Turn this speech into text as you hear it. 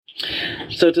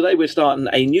So today we're starting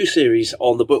a new series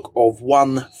on the book of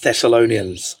 1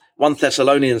 Thessalonians. 1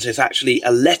 Thessalonians is actually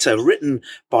a letter written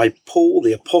by Paul,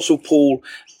 the Apostle Paul,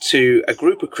 to a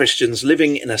group of Christians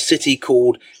living in a city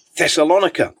called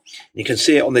Thessalonica. You can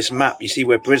see it on this map. You see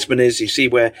where Brisbane is. You see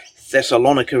where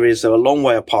Thessalonica is. They're a long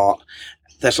way apart.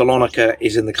 Thessalonica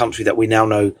is in the country that we now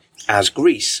know as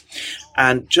Greece.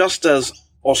 And just as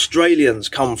Australians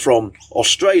come from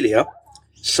Australia,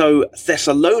 so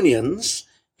Thessalonians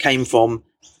came from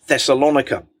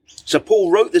Thessalonica. So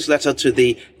Paul wrote this letter to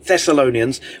the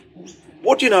Thessalonians.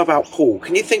 What do you know about Paul?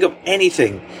 Can you think of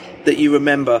anything that you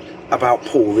remember about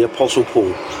Paul, the Apostle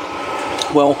Paul?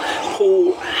 Well,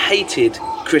 Paul hated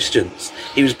Christians.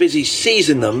 He was busy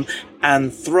seizing them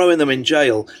and throwing them in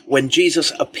jail when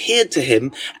Jesus appeared to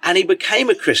him and he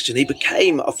became a Christian. He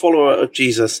became a follower of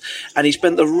Jesus, and he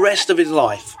spent the rest of his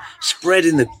life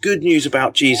spreading the good news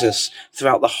about Jesus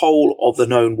throughout the whole of the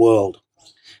known world.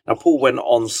 Now, Paul went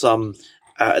on some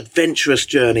adventurous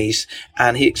journeys,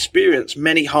 and he experienced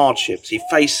many hardships. He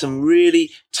faced some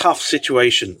really tough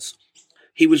situations.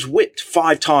 He was whipped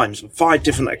 5 times on 5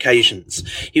 different occasions.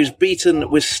 He was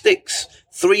beaten with sticks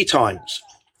 3 times.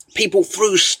 People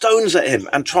threw stones at him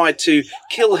and tried to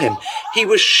kill him. He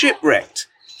was shipwrecked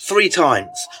 3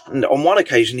 times. And on one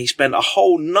occasion, he spent a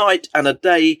whole night and a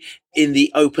day in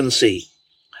the open sea.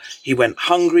 He went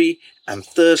hungry and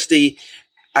thirsty,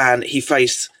 and he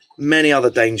faced many other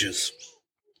dangers.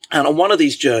 And on one of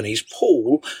these journeys,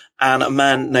 Paul and a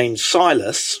man named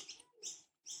Silas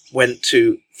went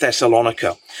to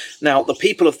Thessalonica. Now, the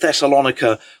people of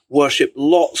Thessalonica worship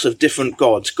lots of different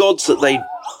gods that they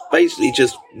basically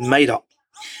just made up.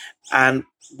 And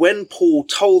when Paul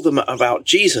told them about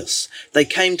Jesus, they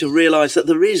came to realize that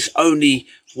there is only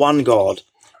one God,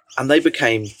 and they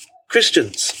became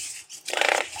Christians.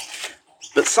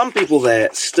 But some people there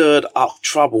stirred up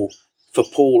trouble for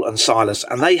Paul and Silas,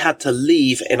 and they had to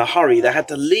leave in a hurry. They had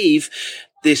to leave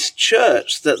this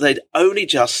church that they'd only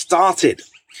just started.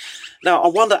 Now, I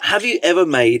wonder, have you ever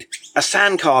made a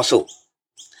sandcastle?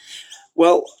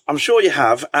 Well, I'm sure you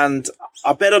have, and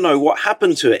I better know what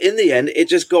happened to it. In the end, it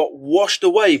just got washed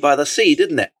away by the sea,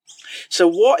 didn't it? So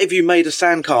what if you made a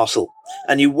sandcastle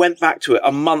and you went back to it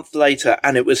a month later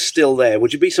and it was still there?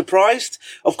 Would you be surprised?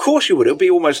 Of course you would. It would be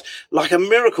almost like a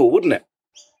miracle, wouldn't it?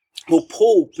 Well,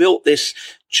 Paul built this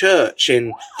church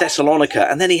in Thessalonica,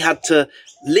 and then he had to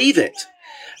leave it.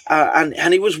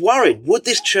 And he was worried, would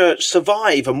this church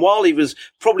survive? And while he was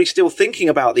probably still thinking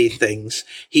about these things,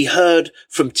 he heard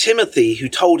from Timothy, who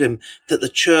told him that the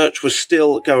church was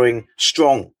still going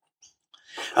strong.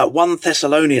 1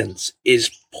 Thessalonians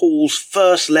is Paul's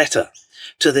first letter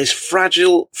to this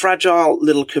fragile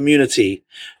little community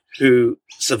who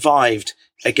survived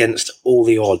against all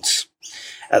the odds.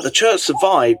 The church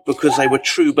survived because they were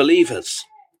true believers.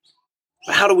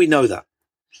 But how do we know that?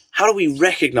 How do we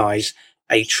recognize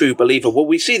a true believer? Well,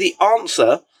 we see the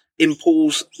answer in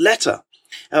Paul's letter.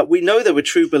 We know they were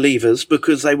true believers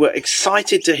because they were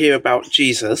excited to hear about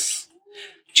Jesus.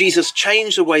 Jesus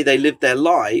changed the way they lived their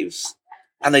lives,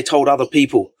 and they told other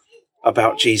people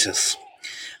about Jesus.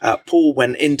 Paul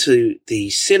went into the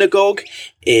synagogue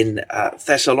in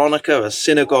Thessalonica. A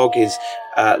synagogue is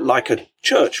like a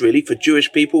church, really, for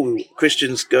Jewish people.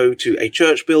 Christians go to a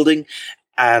church building,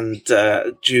 and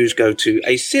Jews go to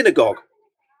a synagogue.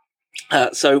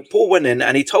 So Paul went in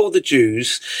and he told the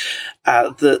Jews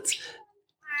that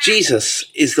Jesus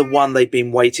is the one they've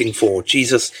been waiting for.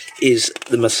 Jesus is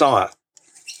the Messiah.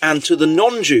 And to the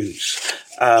non-Jews,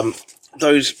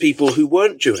 those people who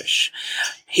weren't Jewish,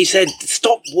 he said,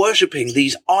 stop worshipping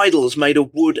these idols made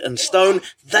of wood and stone.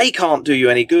 They can't do you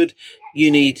any good. You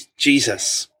need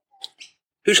Jesus.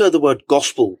 Who's heard the word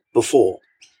gospel before?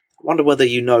 I wonder whether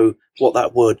you know what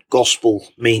that word gospel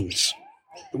means.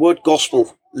 The word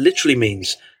gospel literally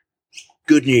means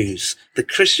good news. The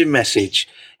Christian message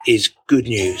is good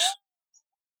news.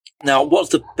 Now, what's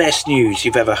the best news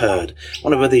you've ever heard? I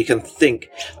wonder whether you can think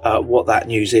what that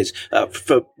news is.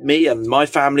 For me and my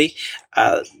family,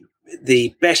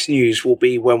 the best news will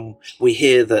be when we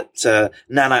hear that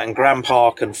Nana and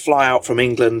Grandpa can fly out from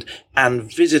England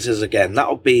and visit us again. That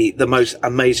will be the most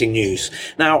amazing news.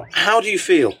 Now, how do you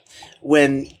feel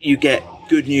when you get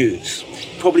good news?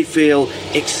 You probably feel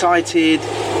excited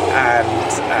and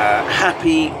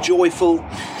happy, joyful.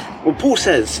 Well, Paul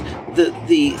says that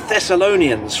the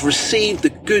Thessalonians received the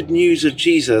good news of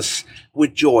Jesus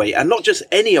with joy, and not just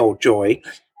any old joy,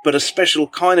 but a special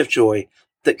kind of joy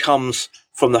that comes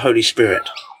from the Holy Spirit.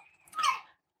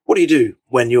 What do you do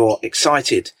when you're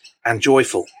excited and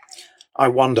joyful? I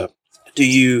wonder, do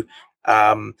you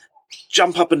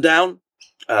jump up and down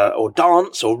or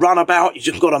dance or run about? You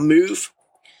just got to move.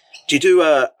 Do you do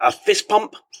a fist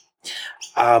pump?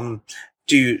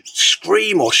 Do you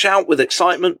scream or shout with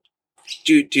excitement?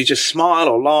 Do you just smile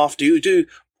or laugh? Do you do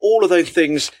all of those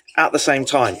things at the same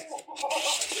time?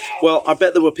 Well, I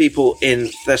bet there were people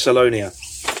in Thessalonica,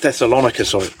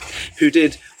 who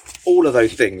did all of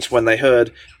those things when they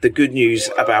heard the good news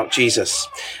about Jesus.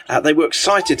 They were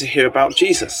excited to hear about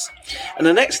Jesus. And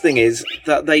the next thing is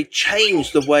that they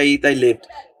changed the way they lived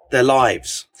their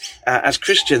lives. As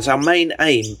Christians, our main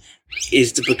aim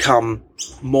is to become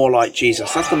more like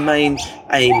Jesus. That's the main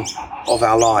aim of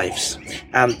our lives.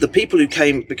 And the people who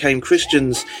became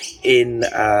Christians in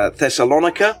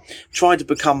Thessalonica tried to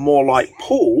become more like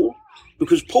Paul,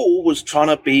 because Paul was trying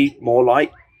to be more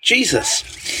like Jesus.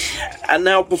 And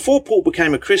now, before Paul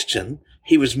became a Christian,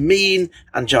 he was mean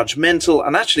and judgmental,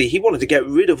 and actually he wanted to get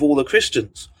rid of all the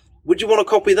Christians. Would you want to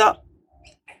copy that?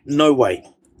 No way.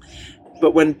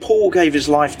 But when Paul gave his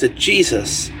life to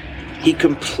Jesus, he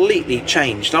completely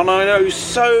changed. And I know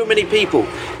so many people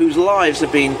whose lives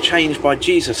have been changed by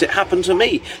Jesus. It happened to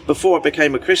me before I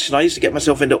became a Christian. I used to get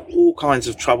myself into all kinds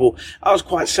of trouble. I was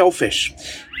quite selfish.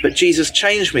 But Jesus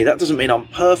changed me. That doesn't mean I'm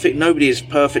perfect. Nobody is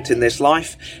perfect in this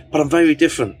life. But I'm very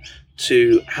different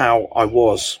to how I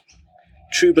was.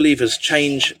 True believers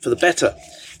change for the better.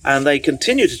 And they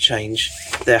continue to change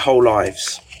their whole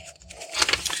lives.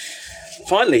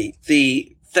 Finally,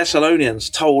 the Thessalonians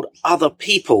told other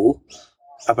people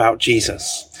about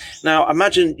Jesus. Now,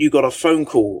 imagine you got a phone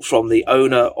call from the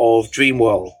owner of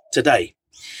Dreamworld today.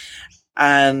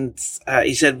 And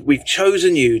he said, we've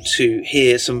chosen you to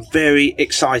hear some very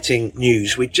exciting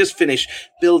news. We've just finished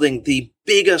building the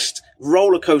biggest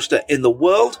roller coaster in the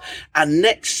world. And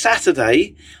next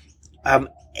Saturday,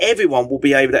 everyone will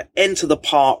be able to enter the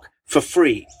park for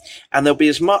free. And there'll be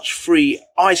as much free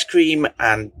ice cream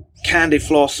and candy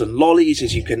floss and lollies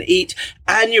as you can eat.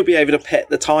 And you'll be able to pet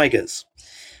the tigers.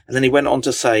 And then he went on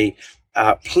to say,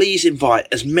 please invite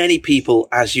as many people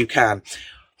as you can.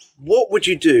 What would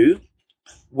you do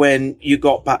when you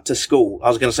got back to school? I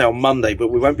was going to say on Monday, but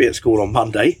we won't be at school on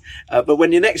Monday. But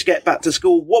when you next get back to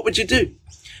school, what would you do?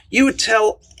 You would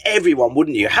tell everyone,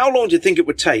 wouldn't you? How long do you think it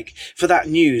would take for that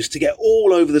news to get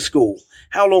all over the school?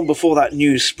 How long before that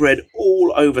news spread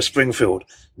all over Springfield?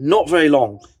 Not very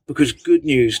long, because good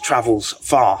news travels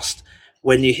fast.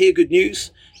 When you hear good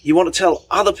news, you want to tell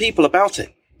other people about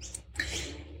it.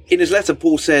 In his letter,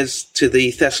 Paul says to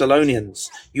the Thessalonians,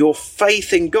 your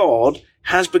faith in God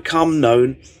has become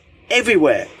known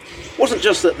everywhere. It wasn't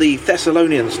just that the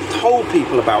Thessalonians told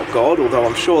people about God, although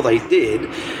I'm sure they did,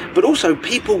 but also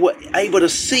people were able to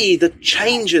see the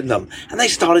change in them. And they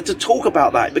started to talk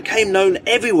about that. It became known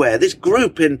everywhere. This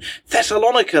group in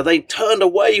Thessalonica, they turned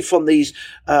away from these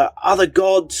other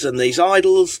gods and these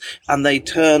idols, and they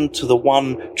turned to the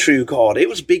one true God. It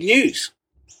was big news.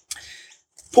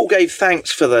 Paul gave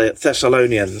thanks for the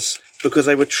Thessalonians because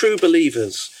they were true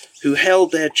believers who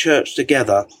held their church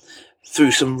together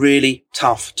through some really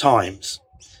tough times.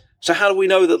 So how do we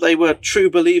know that they were true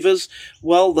believers?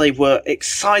 Well, they were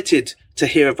excited to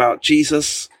hear about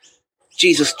Jesus.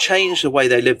 Jesus changed the way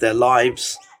they lived their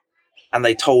lives, and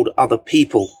they told other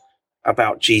people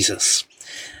about Jesus.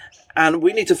 And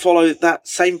we need to follow that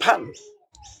same pattern.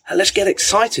 And let's get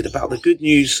excited about the good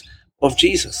news of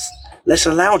Jesus. Let's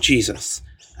allow Jesus,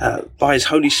 by his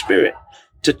Holy Spirit,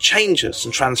 to change us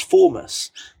and transform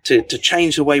us, to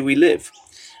change the way we live.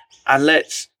 And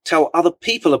let's tell other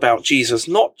people about Jesus,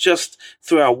 not just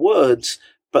through our words,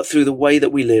 but through the way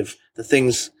that we live, the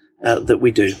things that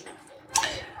we do.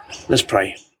 Let's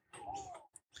pray.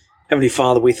 Heavenly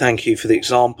Father, we thank you for the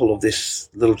example of this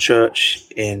little church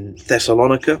in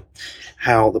Thessalonica,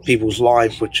 how the people's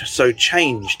lives were so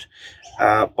changed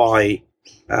by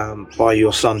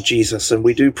your Son, Jesus. And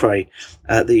we do pray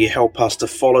that you help us to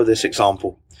follow this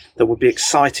example, that we'll be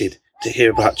excited to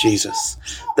hear about Jesus,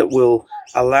 that we'll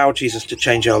allow Jesus to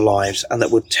change our lives, and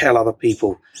that we'll tell other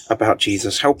people about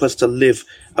Jesus. Help us to live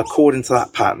according to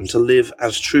that pattern, to live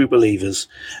as true believers.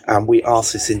 And we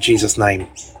ask this in Jesus' name.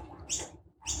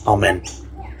 Amen.